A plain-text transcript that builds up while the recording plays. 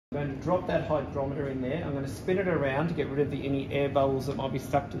I'm going to drop that hydrometer in there. I'm going to spin it around to get rid of any air bubbles that might be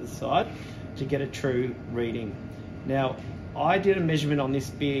stuck to the side to get a true reading. Now, I did a measurement on this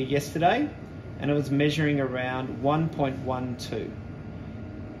beer yesterday and it was measuring around 1.12.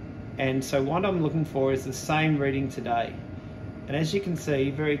 And so what I'm looking for is the same reading today. And as you can see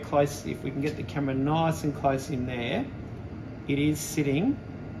very closely, if we can get the camera nice and close in there, it is sitting,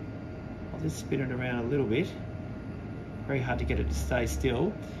 I'll just spin it around a little bit, very hard to get it to stay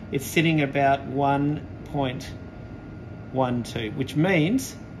still. It's sitting about 1.12, which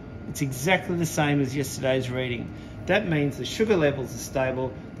means it's exactly the same as yesterday's reading. That means the sugar levels are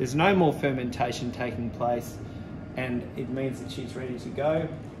stable, there's no more fermentation taking place, and it means that she's ready to go.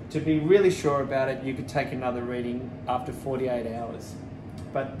 To be really sure about it, you could take another reading after 48 hours.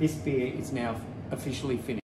 But this beer is now officially finished.